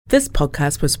This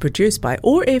podcast was produced by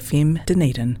OAR FM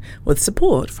Dunedin with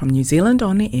support from New Zealand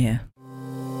On Air.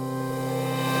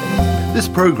 This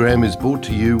program is brought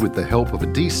to you with the help of a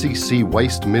DCC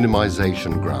Waste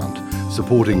Minimisation Grant,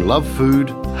 supporting Love Food,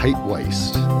 Hate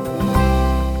Waste.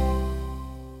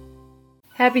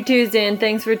 Happy Tuesday, and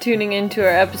thanks for tuning in to our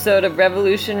episode of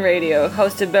Revolution Radio,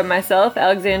 hosted by myself,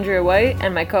 Alexandria White,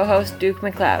 and my co-host, Duke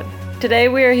McLeod. Today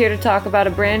we are here to talk about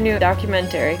a brand new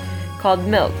documentary called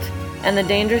Milked and the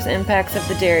dangerous impacts of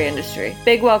the dairy industry.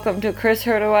 Big welcome to Chris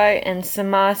Herdaway and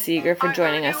Sama Seeger for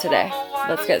joining us today.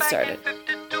 Let's get started.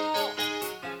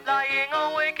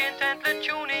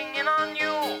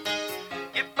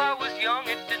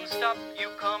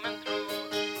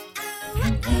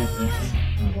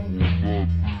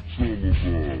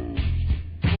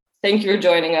 Thank you for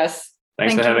joining us.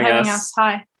 Thanks for having us.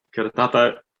 Hi. Kia ora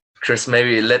tātou. Chris,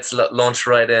 maybe let's launch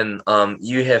right in.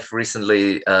 You have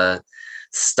recently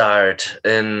starred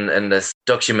in this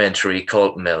documentary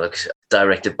called Milk,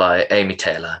 directed by Amy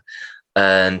Taylor.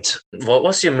 And what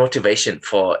was your motivation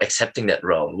for accepting that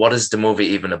role? What is the movie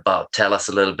even about? Tell us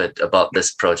a little bit about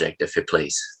this project, if you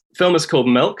please. The film is called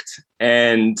Milked,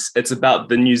 and it's about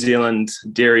the New Zealand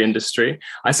dairy industry.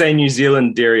 I say New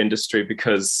Zealand dairy industry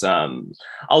because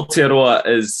Aotearoa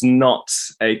is not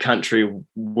a country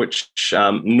which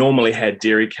normally had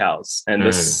dairy cows. And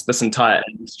this entire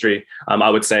industry, I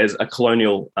would say, is a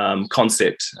colonial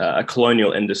concept, a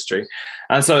colonial industry.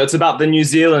 And so it's about the New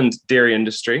Zealand dairy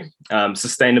industry,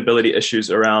 sustainability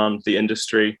issues around the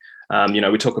industry.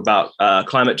 We talk about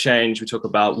climate change, we talk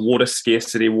about water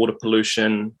scarcity, water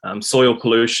pollution, soil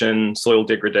pollution, soil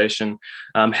degradation,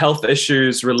 health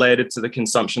issues related to the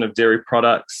consumption of dairy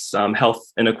products, health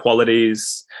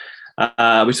inequalities.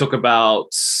 We talk about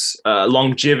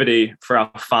longevity for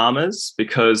our farmers,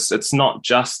 because it's not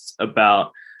just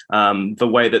about the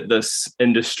way that this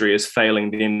industry is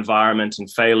failing the environment and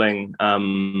failing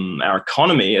our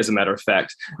economy, as a matter of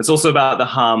fact. It's also about the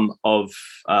harm of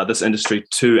this industry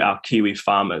to our Kiwi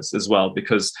farmers as well,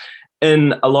 because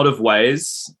in a lot of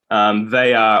ways,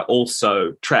 they are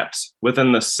also trapped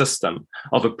within the system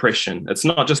of oppression. It's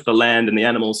not just the land and the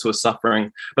animals who are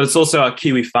suffering, but it's also our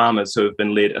Kiwi farmers who have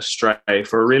been led astray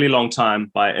for a really long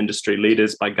time by industry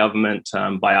leaders, by government,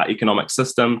 by our economic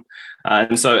system.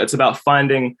 And so it's about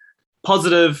finding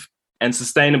positive and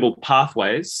sustainable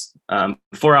pathways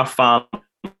for our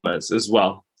farmers as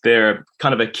well. They're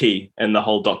kind of a key in the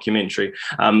whole documentary.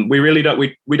 We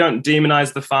don't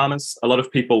demonize the farmers. A lot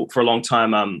of people for a long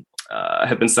time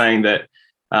have been saying that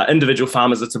individual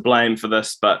farmers are to blame for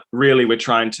this, but really we're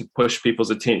trying to push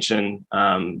people's attention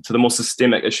to the more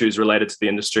systemic issues related to the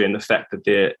industry and the fact that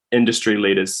their industry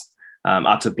leaders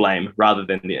are to blame rather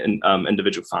than the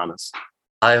individual farmers.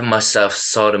 I myself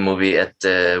saw the movie at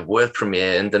the world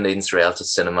premiere in Dunedin's Rialto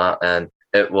Cinema, and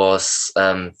it was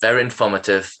very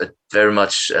informative. It very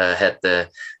much had the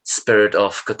spirit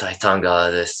of Kotahitanga,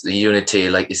 this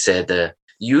unity, like you said.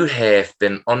 You have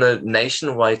been on a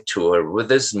nationwide tour with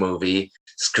this movie,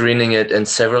 screening it in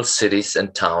several cities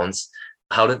and towns.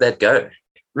 How did that go?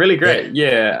 Really great,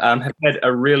 yeah. Have had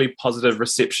a really positive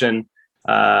reception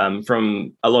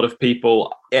from a lot of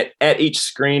people. At each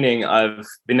screening, I've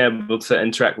been able to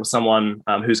interact with someone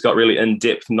who's got really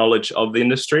in-depth knowledge of the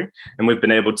industry, and we've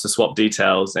been able to swap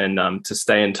details and to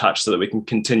stay in touch so that we can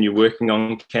continue working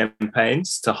on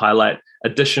campaigns to highlight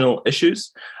additional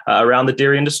issues around the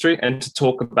dairy industry and to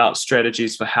talk about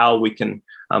strategies for how we can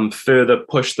further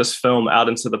push this film out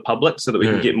into the public so that we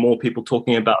can get more people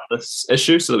talking about this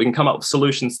issue, so that we can come up with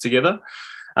solutions together.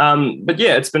 But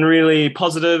yeah, it's been really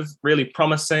positive, really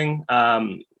promising.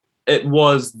 It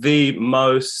was the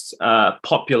most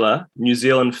popular New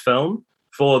Zealand film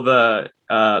for the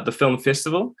film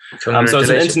festival. So it's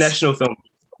an international film.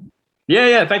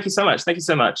 Yeah. Thank you so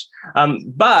much.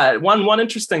 But one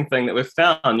interesting thing that we've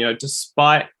found,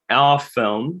 despite our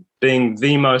film being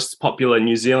the most popular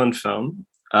New Zealand film,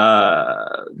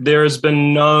 there has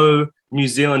been no New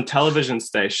Zealand television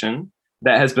station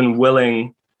that has been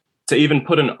willing to even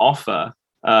put an offer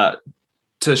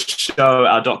to show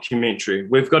our documentary.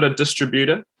 We've got a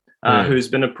distributor who's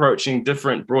been approaching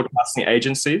different broadcasting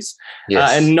agencies,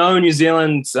 and no New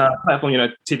Zealand platform,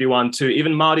 TV1, 2,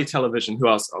 even Māori television, who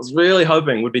I was really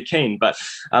hoping would be keen. But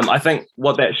I think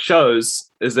what that shows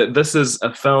is that this is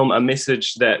a film, a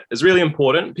message that is really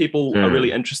important. People are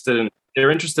really interested in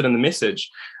they're interested in the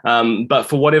message. But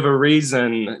for whatever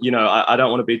reason, I don't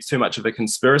want to be too much of a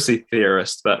conspiracy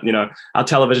theorist, but, our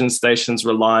television stations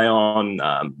rely on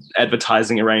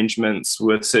advertising arrangements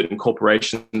with certain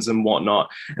corporations and whatnot.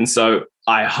 And so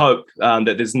I hope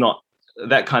that there's not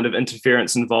that kind of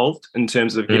interference involved in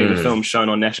terms of getting the film shown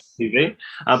on national TV.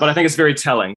 But I think it's very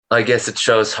telling. I guess it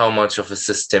shows how much of a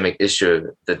systemic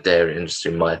issue the dairy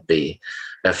industry might be,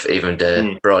 if even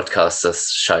the broadcasters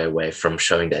shy away from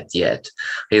showing that yet.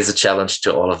 Here's a challenge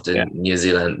to all of the New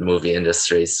Zealand movie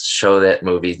industries. Show that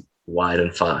movie wide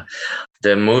and far.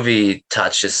 The movie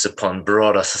touches upon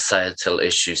broader societal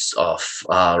issues of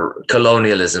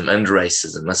colonialism and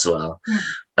racism as well.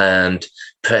 And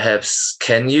perhaps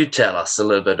can you tell us a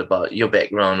little bit about your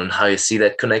background and how you see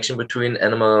that connection between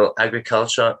animal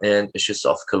agriculture and issues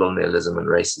of colonialism and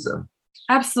racism?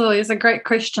 Absolutely. It's a great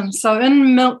question. So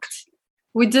in Milked,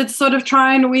 we did sort of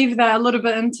try and weave that a little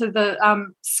bit into the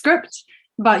script,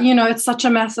 but, it's such a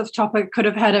massive topic, could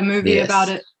have had a movie about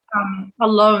it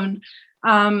alone.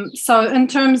 So in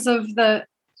terms of the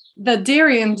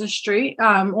dairy industry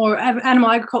or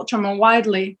animal agriculture more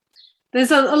widely,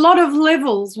 there's a lot of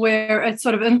levels where it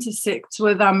sort of intersects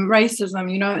with racism,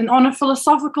 and on a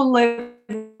philosophical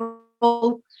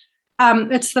level,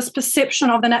 it's this perception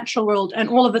of the natural world and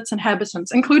all of its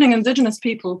inhabitants, including Indigenous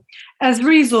people, as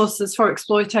resources for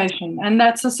exploitation. And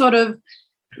that's a sort of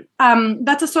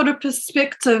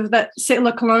perspective that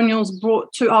settler colonials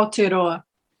brought to Aotearoa.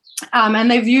 And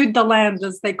they viewed the land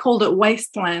as, they called it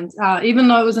wasteland, even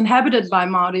though it was inhabited by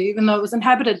Māori, even though it was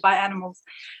inhabited by animals,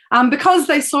 because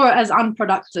they saw it as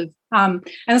unproductive. And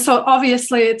so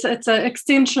obviously it's an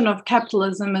extension of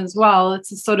capitalism as well.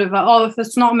 It's a sort of, if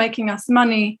it's not making us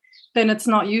money, then it's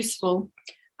not useful.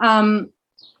 And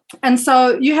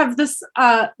so you have this,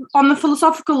 on the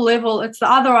philosophical level, it's the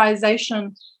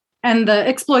otherization and the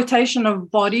exploitation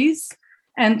of bodies,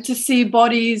 and to see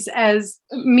bodies as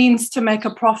means to make a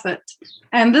profit.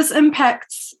 And this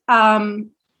impacts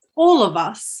all of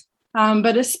us,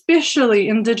 but especially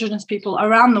Indigenous people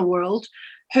around the world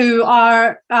who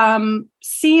are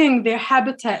seeing their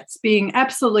habitats being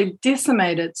absolutely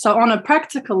decimated. So on a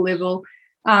practical level,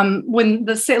 when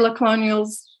the settler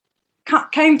colonials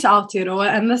came to Aotearoa,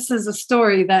 and this is a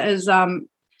story that is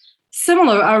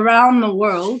similar around the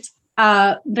world,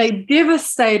 they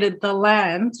devastated the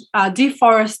land,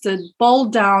 deforested,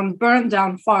 bowled down, burnt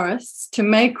down forests to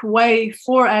make way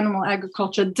for animal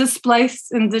agriculture,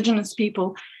 displaced Indigenous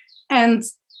people. And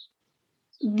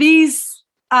this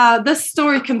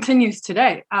story continues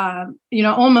today.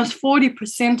 Almost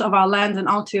 40% of our land in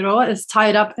Aotearoa is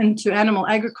tied up into animal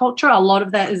agriculture. A lot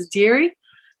of that is dairy.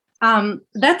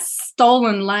 That's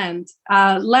stolen land,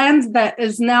 land that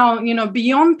is now,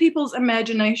 beyond people's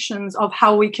imaginations of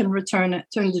how we can return it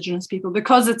to Indigenous people,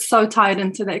 because it's so tied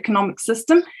into the economic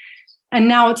system. And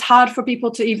now it's hard for people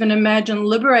to even imagine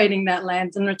liberating that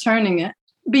land and returning it.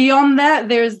 Beyond that,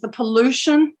 there's the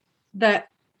pollution that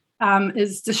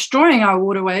is destroying our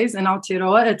waterways in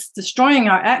Aotearoa. It's destroying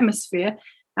our atmosphere.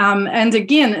 And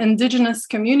again, Indigenous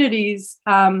communities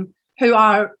who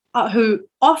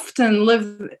often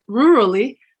live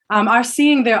rurally are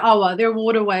seeing their awa, their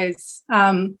waterways,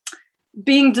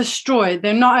 being destroyed.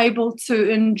 They're not able to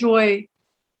enjoy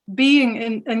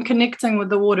being and connecting with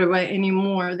the waterway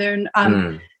anymore. They're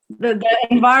the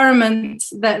environment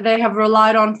that they have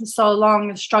relied on for so long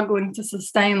is struggling to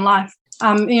sustain life.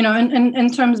 In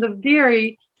terms of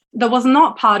dairy, that was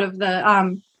not part of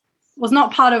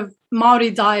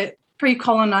Māori diet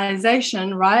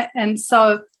pre-colonization, right? And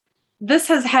so this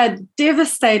has had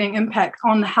devastating impact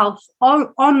on the health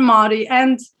on Māori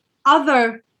and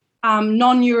other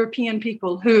non-European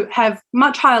people who have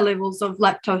much higher levels of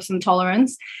lactose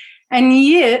intolerance. And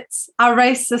yet our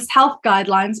racist health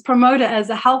guidelines promote it as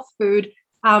a health food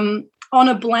on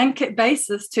a blanket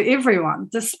basis to everyone,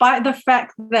 despite the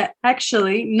fact that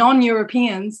actually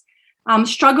non-Europeans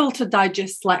struggle to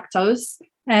digest lactose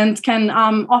and can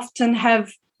often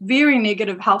have very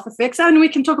negative health effects. And we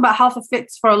can talk about health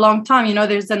effects for a long time.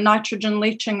 There's the nitrogen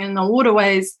leaching in the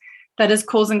waterways that is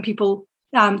causing people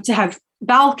to have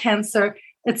bowel cancer,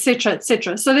 et cetera, et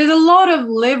cetera. So there's a lot of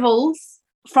levels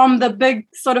from the big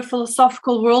sort of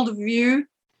philosophical worldview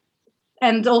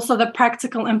and also the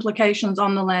practical implications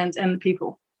on the land and the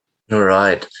people. All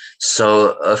right.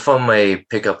 So if I may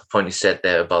pick up a point you said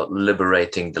there about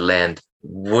liberating the land,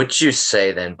 would you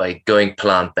say then by going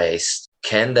plant-based,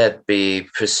 can that be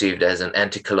perceived as an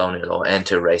anti-colonial or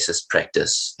anti-racist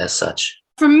practice as such?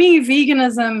 For me,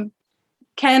 veganism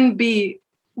can be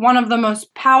one of the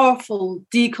most powerful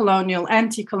decolonial,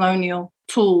 anti-colonial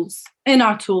tools in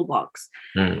our toolbox.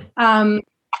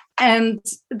 And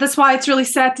that's why it's really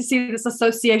sad to see this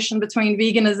association between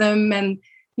veganism and,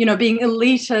 being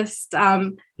elitist.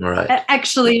 Right.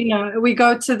 Actually, we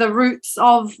go to the roots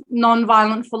of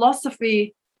nonviolent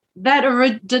philosophy that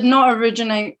did not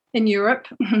originate in Europe.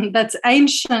 That's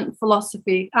ancient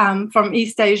philosophy from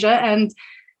East Asia. And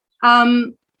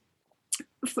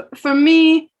for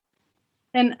me,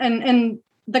 in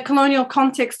the colonial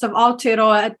context of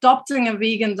Aotearoa, adopting a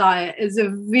vegan diet is a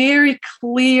very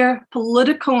clear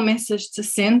political message to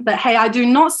send that, hey, I do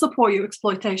not support your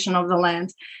exploitation of the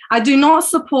land. I do not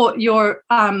support your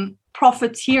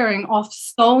profiteering off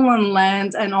stolen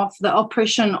land and of the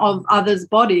oppression of others'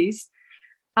 bodies.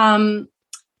 And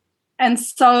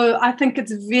so I think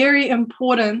it's very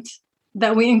important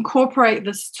that we incorporate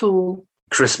this tool.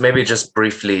 Chris, maybe just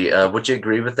briefly, would you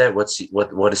agree with that?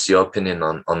 What is your opinion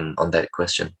on that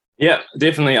question? Yeah,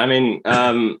 definitely. I mean,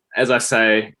 as I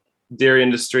say, dairy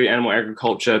industry, animal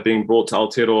agriculture being brought to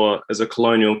Aotearoa is a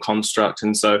colonial construct.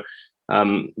 And so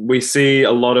we see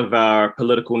a lot of our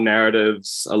political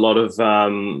narratives, a lot of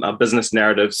our business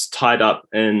narratives tied up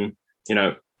in,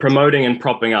 promoting and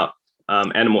propping up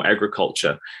animal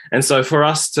agriculture. And so for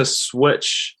us to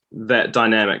switch that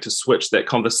dynamic, to switch that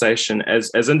conversation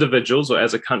as individuals or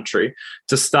as a country,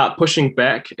 to start pushing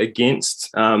back against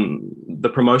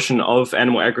the promotion of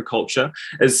animal agriculture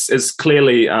is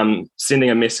clearly sending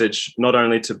a message not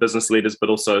only to business leaders but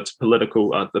also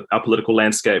to our political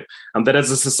landscape, that as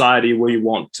a society we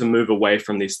want to move away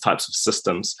from these types of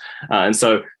systems. And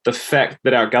so the fact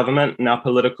that our government and our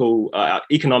political, our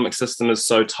economic system is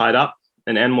so tied up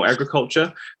in animal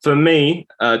agriculture, for me,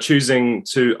 choosing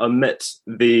to omit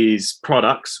these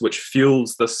products which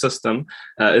fuels the system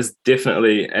is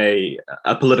definitely a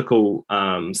political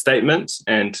statement,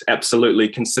 and absolutely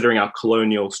considering our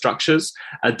colonial structures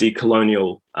a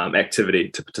decolonial activity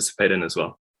to participate in as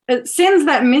well. It sends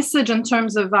that message in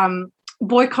terms of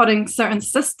boycotting certain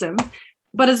systems,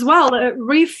 but as well, it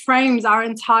reframes our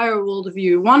entire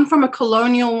worldview, one from a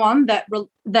colonial one that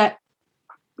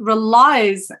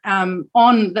relies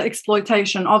on the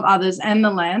exploitation of others and the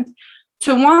land,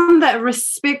 to one that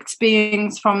respects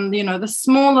beings from the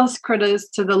smallest critters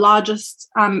to the largest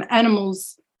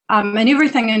animals and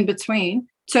everything in between,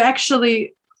 to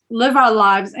actually live our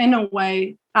lives in a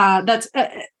way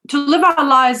to live our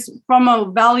lives from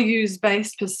a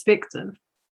values-based perspective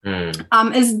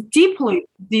is deeply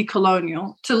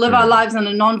decolonial. To live our lives in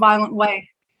a non-violent way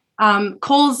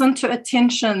calls into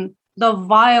attention the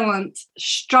violent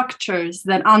structures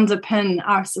that underpin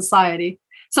our society.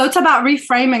 So it's about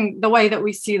reframing the way that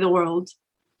we see the world,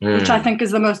 which I think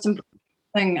is the most important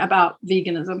thing about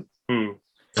veganism.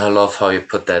 I love how you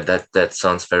put that. That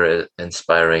sounds very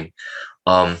inspiring.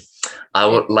 I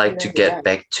would like to get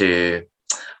back to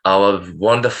our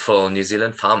wonderful New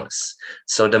Zealand farmers.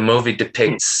 So the movie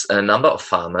depicts a number of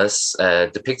farmers,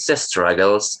 depicts their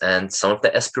struggles and some of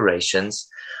their aspirations.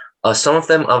 Some of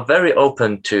them are very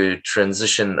open to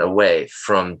transition away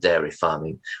from dairy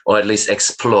farming, or at least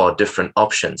explore different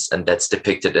options, and that's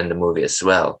depicted in the movie as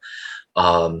well.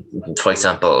 For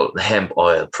example, hemp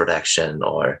oil production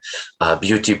or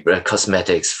beauty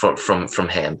cosmetics from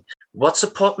hemp. What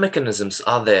support mechanisms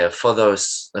are there for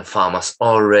those farmers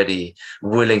already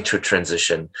willing to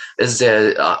transition?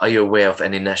 Are you aware of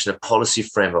any national policy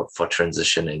framework for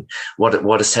transitioning?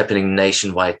 What is happening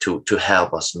nationwide to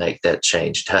help us make that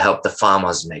change, to help the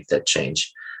farmers make that change?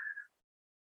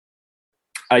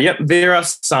 Yep, there are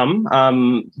some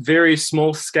very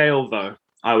small scale though.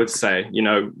 I would say,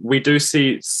 we do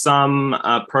see some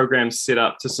programs set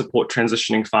up to support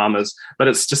transitioning farmers, but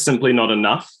it's just simply not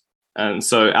enough. And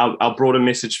so our broader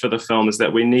message for the film is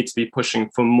that we need to be pushing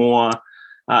for more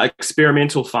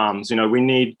experimental farms. We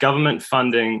need government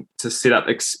funding to set up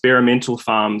experimental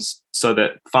farms so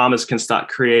that farmers can start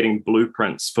creating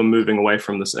blueprints for moving away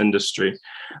from this industry.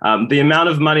 The amount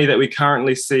of money that we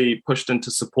currently see pushed into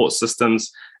support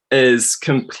systems is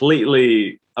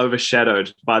completely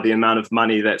overshadowed by the amount of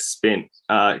money that's spent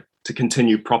to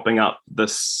continue propping up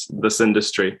this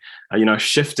industry,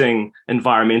 shifting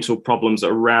environmental problems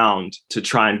around to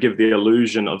try and give the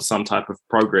illusion of some type of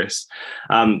progress.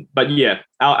 But yeah,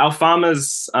 our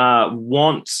farmers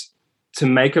want to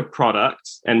make a product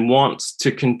and want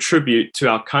to contribute to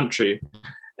our country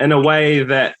in a way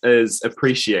that is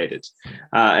appreciated.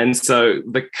 And so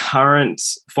the current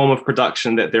form of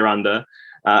production that they're under,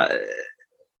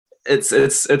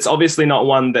 it's obviously not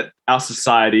one that our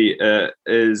society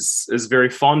is very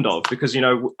fond of, because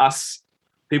us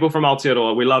people from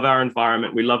Aotearoa, we love our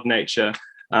environment, we love nature,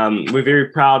 we're very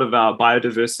proud of our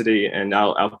biodiversity and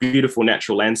our beautiful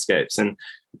natural landscapes. And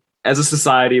as a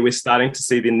society, we're starting to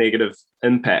see the negative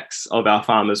impacts of our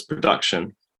farmers'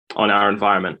 production on our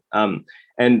environment,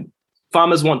 and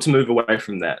farmers want to move away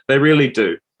from that. They really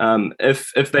do.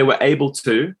 If they were able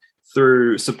to,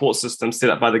 through support systems set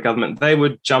up by the government, they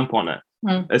would jump on it.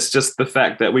 It's just the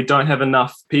fact that we don't have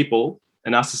enough people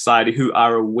in our society who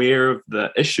are aware of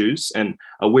the issues and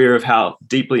aware of how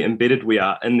deeply embedded we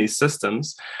are in these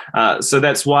systems. So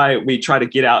that's why we try to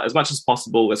get out as much as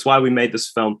possible. That's why we made this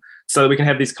film, so that we can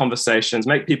have these conversations,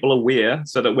 make people aware,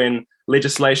 so that when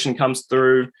legislation comes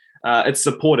through, it's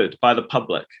supported by the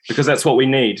public, because that's what we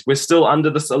need. We're still under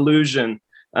this illusion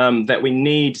that we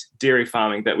need dairy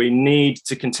farming, that we need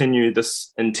to continue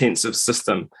this intensive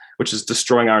system, which is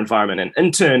destroying our environment. And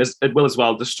in turn, it will as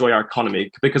well destroy our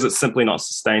economy, because it's simply not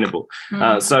sustainable.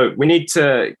 So we need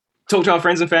to talk to our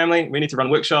friends and family. We need to run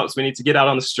workshops. We need to get out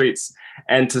on the streets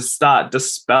and to start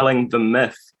dispelling the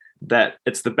myth that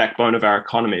it's the backbone of our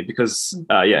economy, because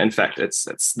in fact, it's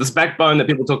this backbone that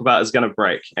people talk about is going to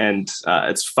break, and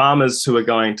it's farmers who are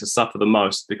going to suffer the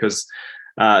most, because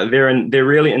they're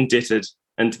really indebted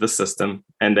into the system,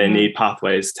 and they need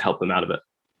pathways to help them out of it.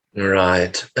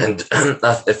 Right. And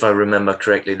if I remember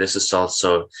correctly, this is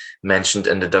also mentioned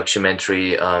in the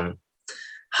documentary,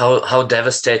 how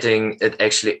devastating it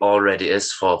actually already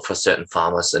is for certain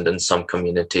farmers, and in some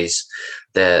communities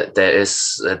there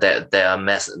are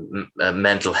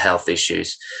mental health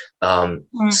issues.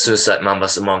 Suicide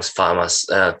numbers amongst farmers,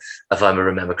 if I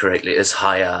remember correctly, is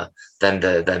higher than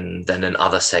in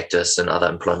other sectors and other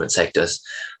employment sectors.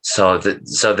 So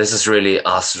this is really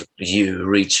you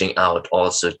reaching out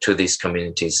also to these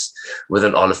communities with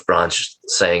an olive branch,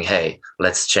 saying, hey,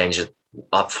 let's change it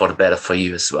up for the better for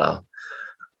you as well.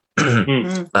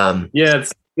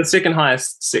 It's the second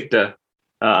highest sector,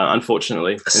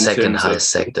 unfortunately. Second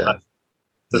highest sector.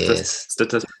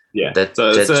 Statistics. Yeah. So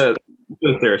it's a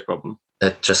serious problem.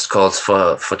 It just calls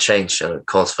for change, and it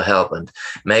calls for help. And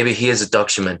maybe here's a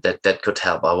document that could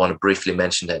help. I want to briefly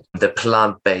mention that. The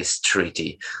Plant-Based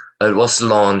Treaty. It was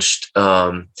launched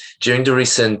during the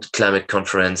recent climate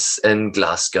conference in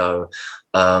Glasgow,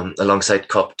 alongside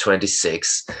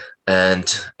COP26.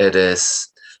 And it is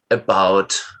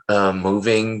about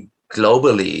moving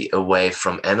globally away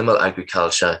from animal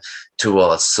agriculture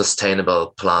towards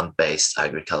sustainable plant-based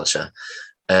agriculture.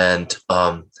 And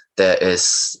there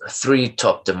is 3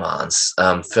 top demands.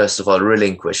 First of all,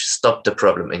 stop the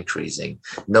problem increasing.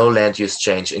 No land use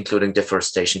change, including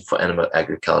deforestation for animal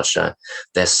agriculture.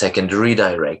 There's second,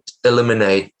 redirect.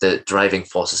 Eliminate the driving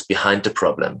forces behind the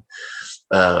problem,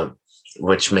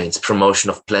 which means promotion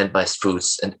of plant-based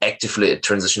foods and actively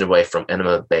transition away from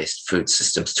animal-based food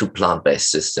systems to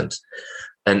plant-based systems.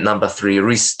 And number 3,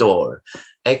 restore.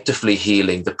 Actively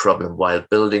healing the problem while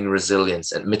building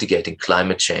resilience and mitigating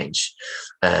climate change.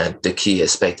 And the key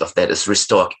aspect of that is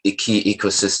restore key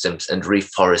ecosystems and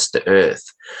reforest the earth.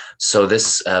 So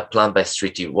this plant-based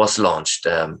treaty was launched,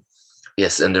 in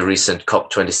the recent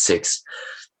COP26.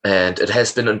 And it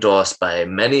has been endorsed by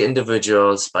many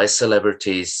individuals, by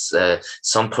celebrities.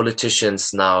 Some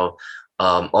politicians now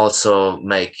also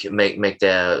make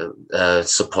their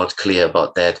support clear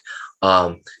about that.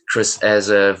 Chris, as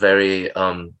a very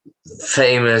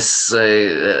famous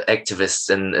activist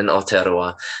in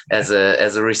Aotearoa, as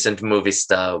a recent movie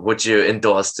star, would you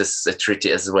endorse this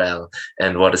treaty as well?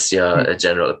 And what is your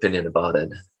general opinion about it?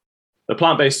 The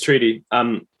plant-based treaty.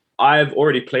 I've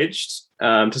already pledged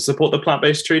to support the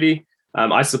plant-based treaty.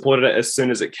 I supported it as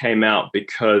soon as it came out,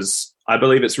 because I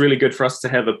believe it's really good for us to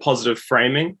have a positive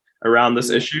framing around this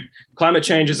issue. Climate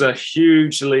change is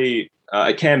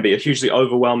it can be a hugely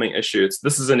overwhelming issue.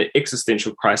 This is an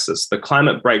existential crisis. The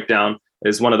climate breakdown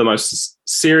is one of the most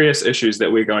serious issues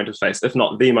that we're going to face, if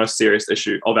not the most serious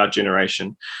issue of our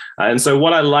generation. And so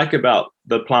what I like about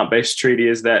the plant-based treaty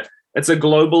is that it's a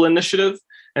global initiative.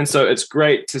 And so it's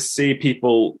great to see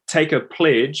people take a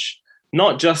pledge,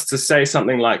 not just to say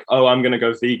something like, oh, I'm going to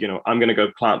go vegan or I'm going to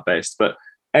go plant-based, but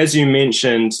as you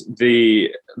mentioned, the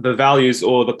values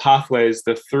or the pathways,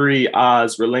 the 3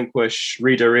 R's, relinquish,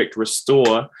 redirect,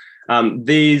 restore,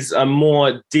 these are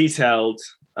more detailed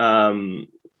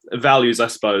values, I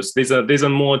suppose. These are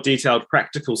more detailed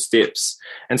practical steps.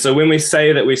 And so when we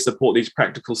say that we support these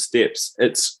practical steps,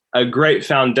 it's a great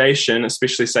foundation,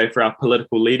 especially say for our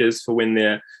political leaders, for when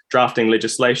they're drafting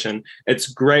legislation. It's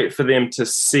great for them to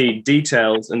see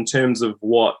details in terms of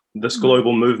what this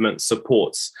global movement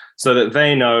supports, so that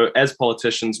they know as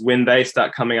politicians, when they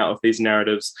start coming out with these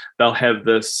narratives, they'll have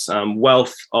this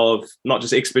wealth of not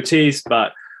just expertise,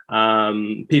 but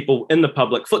people in the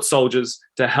public, foot soldiers,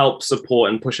 to help support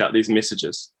and push out these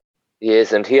messages.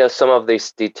 Yes, and here are some of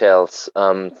these details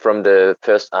from the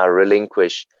first R,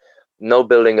 relinquish. No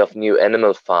building of new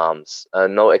animal farms,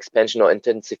 no expansion or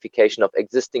intensification of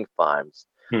existing farms,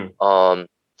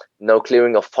 no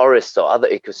clearing of forests or other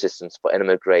ecosystems for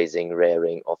animal grazing,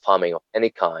 rearing, or farming of any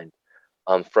kind.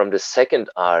 From the second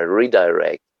R,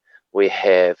 redirect, we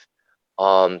have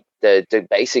the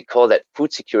basic call that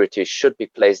food security should be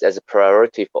placed as a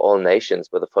priority for all nations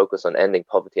with a focus on ending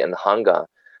poverty and hunger,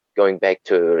 going back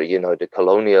to, the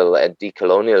colonial and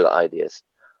decolonial ideas.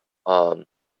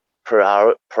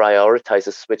 Prioritize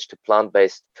a switch to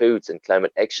plant-based foods and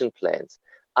climate action plans,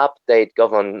 update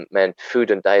government food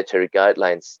and dietary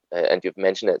guidelines, and you've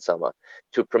mentioned it, Summer,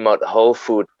 to promote whole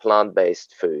food,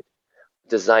 plant-based food,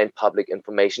 design public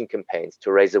information campaigns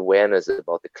to raise awareness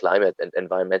about the climate and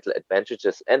environmental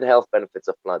advantages and health benefits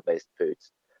of plant-based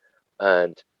foods.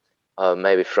 And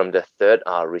maybe from the third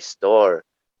R, restore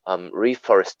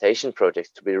reforestation projects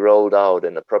to be rolled out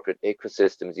in appropriate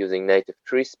ecosystems using native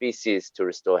tree species to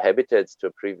restore habitats to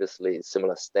a previously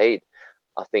similar state.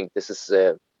 I think this is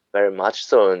very much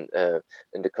so in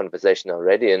the conversation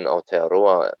already in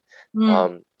Aotearoa.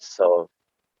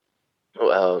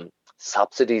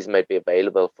 Subsidies might be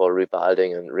available for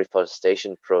rewilding and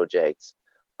reforestation projects.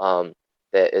 There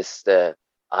is the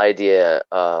idea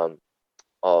of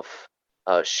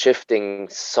shifting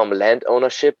some land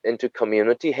ownership into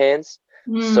community hands,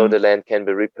 so the land can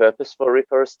be repurposed for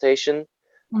reforestation.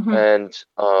 And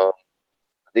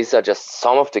these are just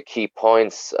some of the key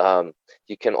points.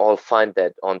 You can all find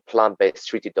that on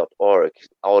plantbasedtreaty.org,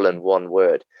 all in one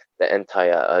word. The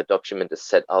entire document is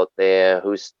set out there,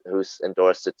 who's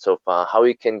endorsed it so far, how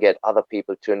you can get other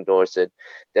people to endorse it.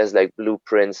 There's like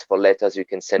blueprints for letters you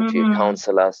can send to your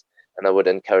counselors. And I would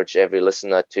encourage every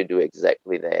listener to do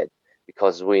exactly that,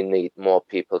 because we need more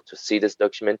people to see this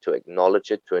document, to acknowledge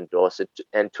it, to endorse it,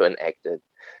 and to enact it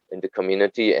in the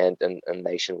community and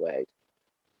nationwide.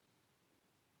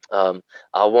 I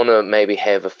want to maybe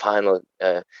have a final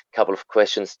couple of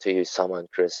questions to you, Summer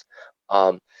and Chris.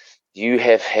 You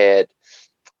have had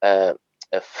a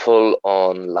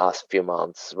full-on last few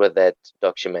months with that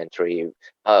documentary.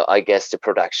 I guess the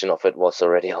production of it was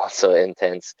already also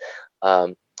intense.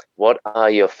 What are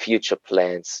your future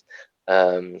plans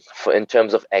in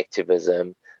terms of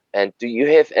activism? And do you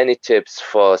have any tips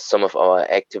for some of our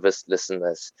activist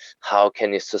listeners? How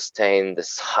can you sustain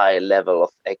this high level of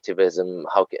activism?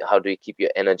 How do you keep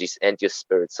your energies and your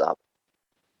spirits up?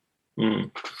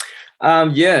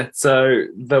 So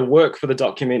the work for the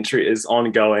documentary is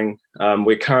ongoing.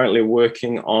 We're currently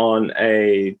working on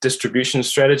a distribution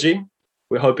strategy.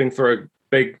 We're hoping for a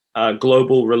big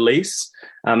global release,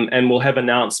 and we'll have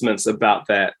announcements about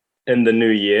that in the new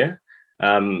year.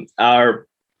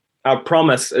 Our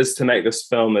promise is to make this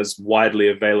film as widely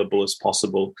available as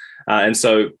possible. And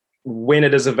so when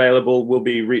it is available, we'll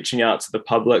be reaching out to the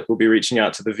public, we'll be reaching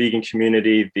out to the vegan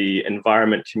community, the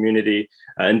environment community,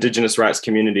 Indigenous rights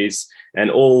communities,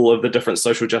 and all of the different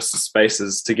social justice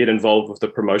spaces to get involved with the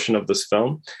promotion of this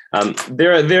film.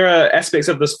 There are aspects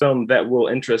of this film that will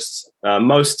interest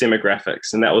most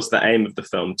demographics, and that was the aim of the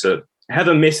film, to have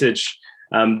a message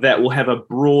that will have a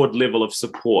broad level of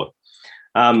support.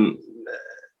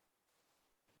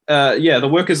 The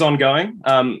work is ongoing.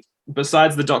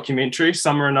 Besides the documentary,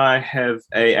 Summer and I have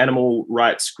an animal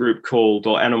rights group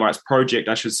animal rights project,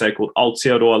 I should say, called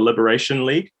Aotearoa Liberation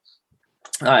League.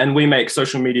 And we make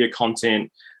social media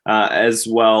content as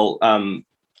well,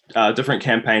 different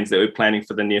campaigns that we're planning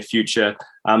for the near future.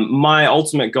 My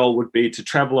ultimate goal would be to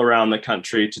travel around the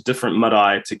country to different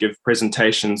marae to give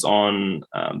presentations on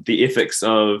the ethics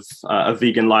of a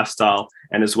vegan lifestyle,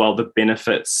 and as well the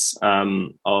benefits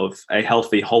of a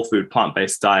healthy, whole food,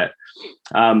 plant-based diet.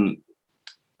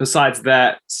 Besides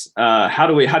that, how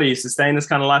do you sustain this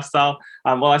kind of lifestyle?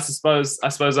 I suppose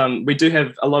we do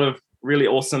have a lot of really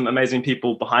awesome, amazing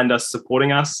people behind us,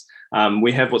 supporting us.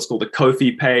 We have what's called a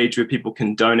Ko-fi page where people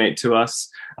can donate to us.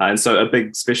 And so a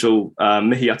big special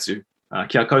mihi atu.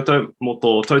 Kia koutou, mo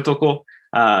tō tautoko,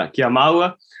 kia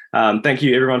maua. Thank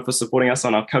you everyone for supporting us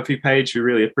on our Ko-fi page. We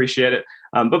really appreciate it.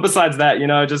 But besides that,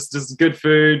 just good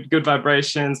food, good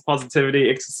vibrations, positivity,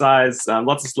 exercise,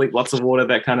 lots of sleep, lots of water,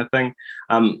 that kind of thing.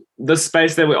 The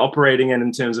space that we're operating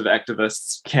in terms of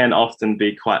activists can often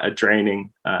be quite a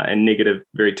draining and negative,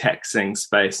 very taxing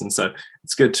space. And so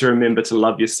it's good to remember to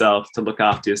love yourself, to look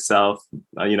after yourself,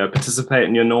 participate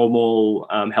in your normal,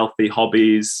 healthy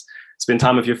hobbies, spend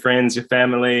time with your friends, your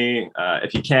family.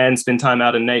 If you can, spend time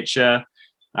out in nature.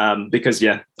 Because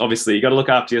obviously you got to look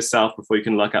after yourself before you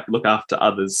can look after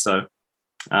others. So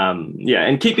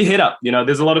and keep your head up.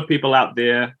 There's a lot of people out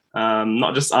there,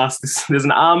 not just us. There's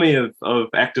an army of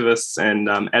activists and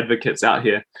advocates out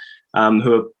here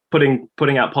who are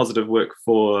putting out positive work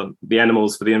for the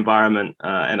animals, for the environment,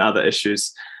 and other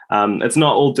issues. It's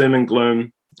not all doom and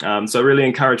gloom. So I really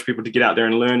encourage people to get out there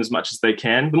and learn as much as they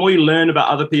can. The more you learn about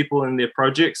other people and their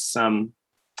projects,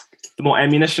 the more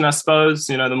ammunition, I suppose,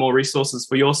 the more resources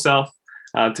for yourself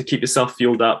to keep yourself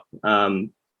fueled up.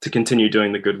 continue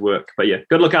doing the good work. But yeah,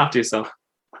 good look after yourself.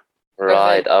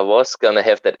 Right. I was going to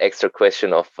have that extra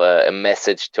question of a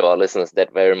message to our listeners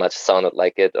that very much sounded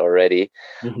like it already.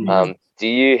 Mm-hmm. Do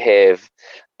you have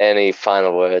any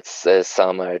final words,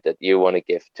 Summer, that you want to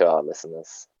give to our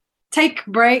listeners? Take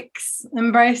breaks,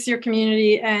 embrace your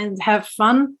community, and have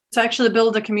fun. To actually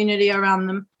build a community around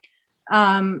them.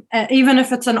 Even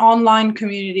if it's an online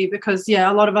community, because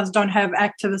a lot of us don't have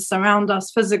activists around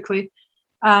us physically.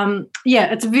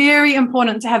 It's very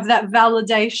important to have that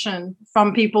validation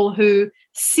from people who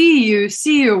see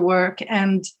your work,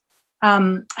 and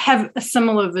have a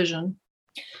similar vision.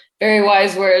 Very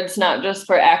wise words, not just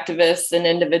for activists and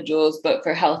individuals, but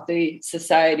for healthy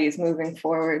societies moving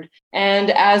forward. And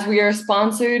as we are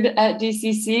sponsored at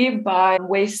DCC by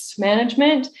Waste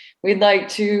Management, we'd like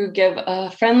to give a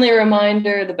friendly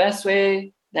reminder. The best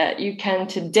way that you can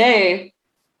today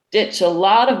ditch a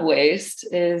lot of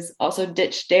waste is also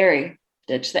ditch dairy.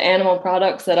 Ditch the animal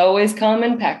products that always come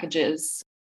in packages.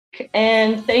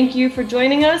 And thank you for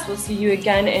joining us. We'll see you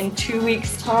again in 2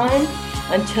 weeks' time.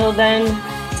 Until then,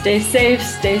 stay safe,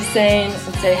 stay sane,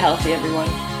 and stay healthy, everyone.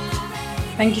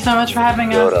 Thank you so much for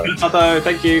having us.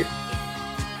 Thank you.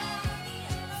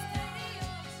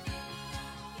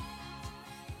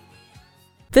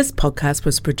 This podcast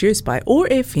was produced by OAR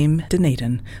FM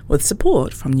Dunedin with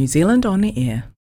support from New Zealand On Air.